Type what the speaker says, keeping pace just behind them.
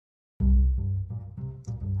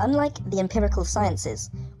Unlike the empirical sciences,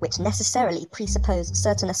 which necessarily presuppose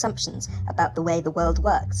certain assumptions about the way the world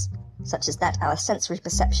works, such as that our sensory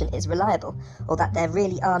perception is reliable, or that there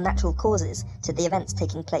really are natural causes to the events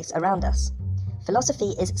taking place around us,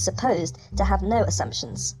 philosophy is supposed to have no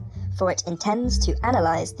assumptions, for it intends to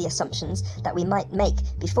analyze the assumptions that we might make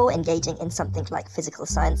before engaging in something like physical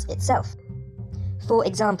science itself. For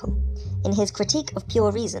example, in his Critique of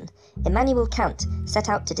Pure Reason, Immanuel Kant set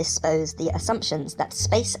out to dispose the assumptions that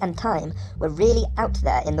space and time were really out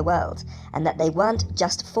there in the world, and that they weren't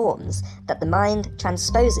just forms that the mind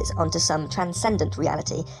transposes onto some transcendent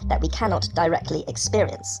reality that we cannot directly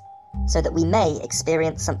experience, so that we may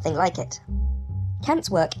experience something like it.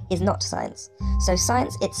 Kant's work is not science, so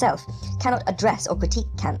science itself cannot address or critique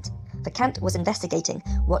Kant, for Kant was investigating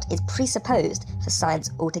what is presupposed for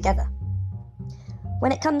science altogether.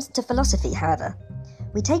 When it comes to philosophy, however,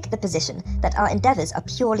 we take the position that our endeavours are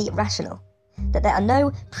purely rational, that there are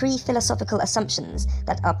no pre-philosophical assumptions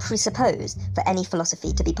that are presupposed for any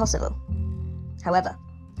philosophy to be possible. However,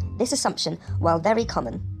 this assumption, while very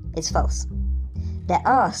common, is false. There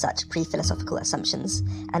are such pre-philosophical assumptions,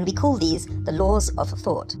 and we call these the laws of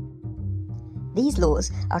thought. These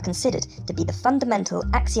laws are considered to be the fundamental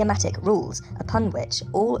axiomatic rules upon which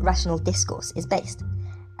all rational discourse is based,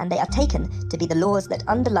 and they are taken to be the laws that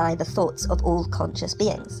underlie the thoughts of all conscious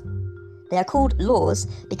beings. They are called laws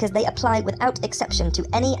because they apply without exception to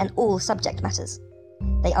any and all subject matters.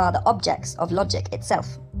 They are the objects of logic itself.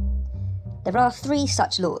 There are 3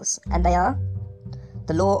 such laws, and they are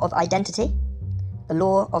the law of identity, the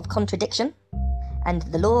law of contradiction, and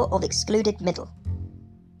the law of excluded middle.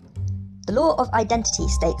 The law of identity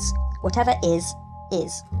states whatever is.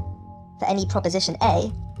 For any proposition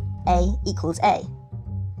A equals A.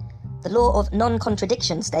 The law of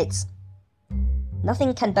non-contradiction states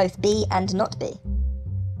nothing can both be and not be.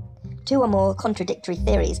 2 or more contradictory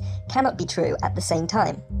theories cannot be true at the same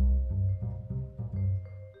time.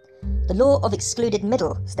 The law of excluded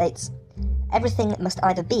middle states everything must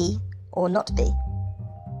either be or not be.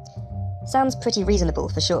 Sounds pretty reasonable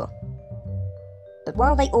for sure. But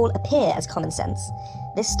while they all appear as common sense,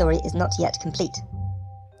 this story is not yet complete.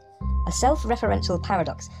 A self-referential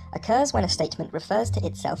paradox occurs when a statement refers to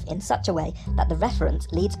itself in such a way that the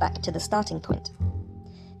reference leads back to the starting point.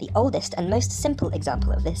 The oldest and most simple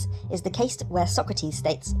example of this is the case where Socrates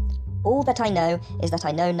states, "All that I know is that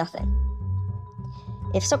I know nothing."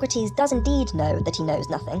 If Socrates does indeed know that he knows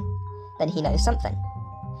nothing, then he knows something.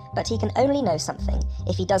 But he can only know something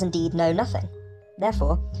if he does indeed know nothing.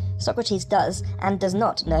 Therefore, Socrates does and does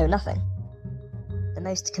not know nothing. The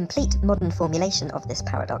most complete modern formulation of this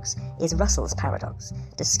paradox is Russell's paradox,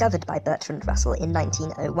 discovered by Bertrand Russell in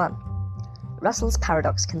 1901. Russell's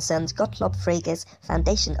paradox concerns Gottlob Frege's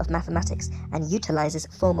foundation of mathematics and utilizes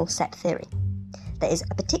formal set theory. There is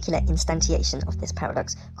a particular instantiation of this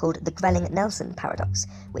paradox called the grelling-nelson paradox,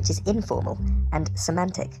 which is informal and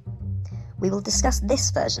semantic. We will discuss this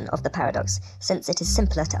version of the paradox since it is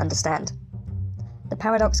simpler to understand. The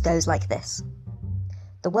paradox goes like this.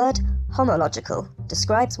 The word homological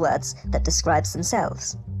describes words that describe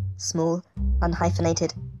themselves, small,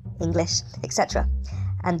 unhyphenated, English, etc.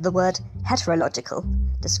 And the word heterological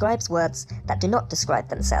describes words that do not describe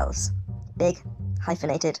themselves, big,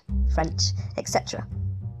 hyphenated, French, etc.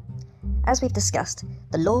 As we've discussed,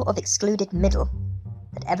 the law of excluded middle,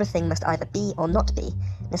 that everything must either be or not be,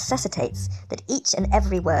 necessitates that each and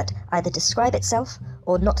every word either describe itself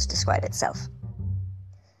or not describe itself.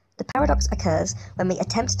 The paradox occurs when we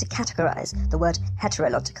attempt to categorize the word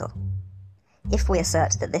heterological. If we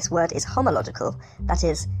assert that this word is homological, that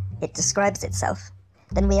is, it describes itself,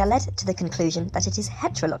 then we are led to the conclusion that it is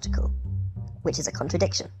heterological, which is a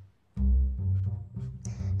contradiction.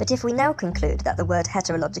 But if we now conclude that the word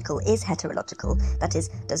heterological is heterological, that is,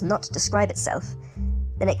 does not describe itself,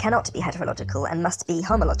 then it cannot be heterological and must be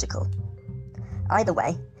homological. Either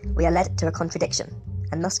way, we are led to a contradiction,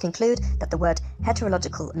 and must conclude that the word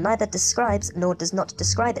heterological neither describes nor does not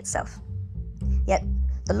describe itself. Yet,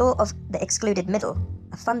 the law of the excluded middle,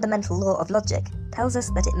 a fundamental law of logic, tells us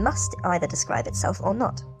that it must either describe itself or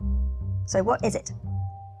not. So what is it?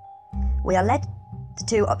 We are led to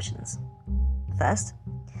 2 options. First,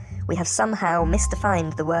 we have somehow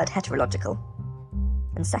misdefined the word heterological.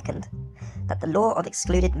 And second, that the law of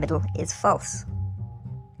excluded middle is false.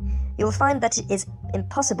 You will find that it is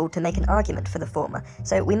impossible to make an argument for the former,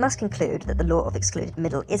 so we must conclude that the law of excluded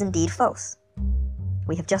middle is indeed false.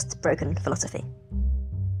 We have just broken philosophy.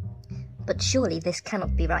 But surely this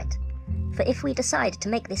cannot be right, for if we decide to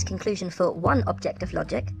make this conclusion for one object of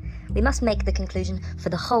logic, we must make the conclusion for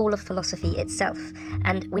the whole of philosophy itself,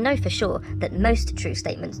 and we know for sure that most true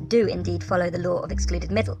statements do indeed follow the law of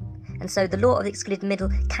excluded middle, and so the law of excluded middle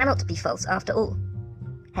cannot be false after all.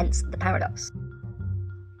 Hence the paradox.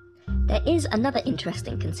 There is another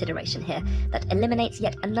interesting consideration here that eliminates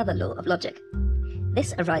yet another law of logic.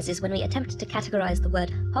 This arises when we attempt to categorize the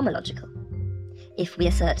word homological. If we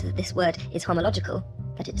assert that this word is homological,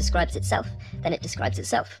 that it describes itself, then it describes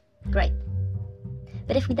itself. Great.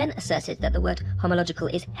 But if we then asserted that the word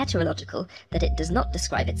homological is heterological, that it does not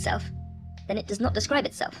describe itself, then it does not describe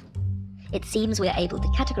itself. It seems we are able to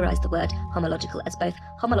categorize the word homological as both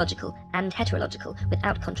homological and heterological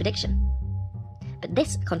without contradiction. But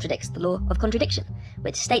this contradicts the law of contradiction,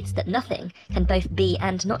 which states that nothing can both be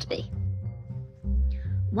and not be.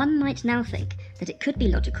 One might now think that it could be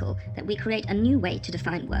logical that we create a new way to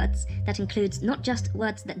define words that includes not just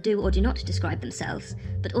words that do or do not describe themselves,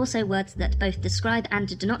 but also words that both describe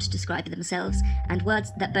and do not describe themselves, and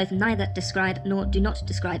words that both neither describe nor do not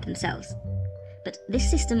describe themselves. But this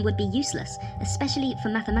system would be useless, especially for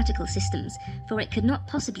mathematical systems, for it could not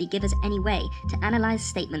possibly give us any way to analyze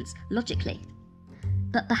statements logically.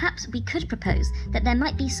 But perhaps we could propose that there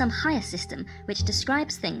might be some higher system which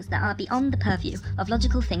describes things that are beyond the purview of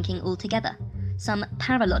logical thinking altogether, some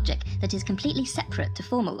paralogic that is completely separate to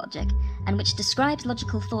formal logic, and which describes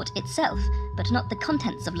logical thought itself, but not the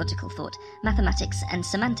contents of logical thought, mathematics and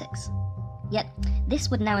semantics. Yet,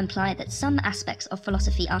 this would now imply that some aspects of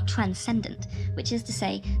philosophy are transcendent, which is to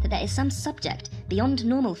say that there is some subject beyond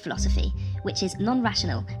normal philosophy which is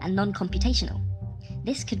non-rational and non-computational.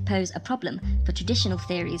 This could pose a problem for traditional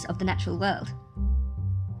theories of the natural world.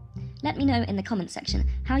 Let me know in the comments section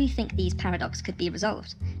how you think these paradoxes could be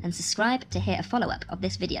resolved, and subscribe to hear a follow-up of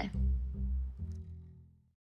this video.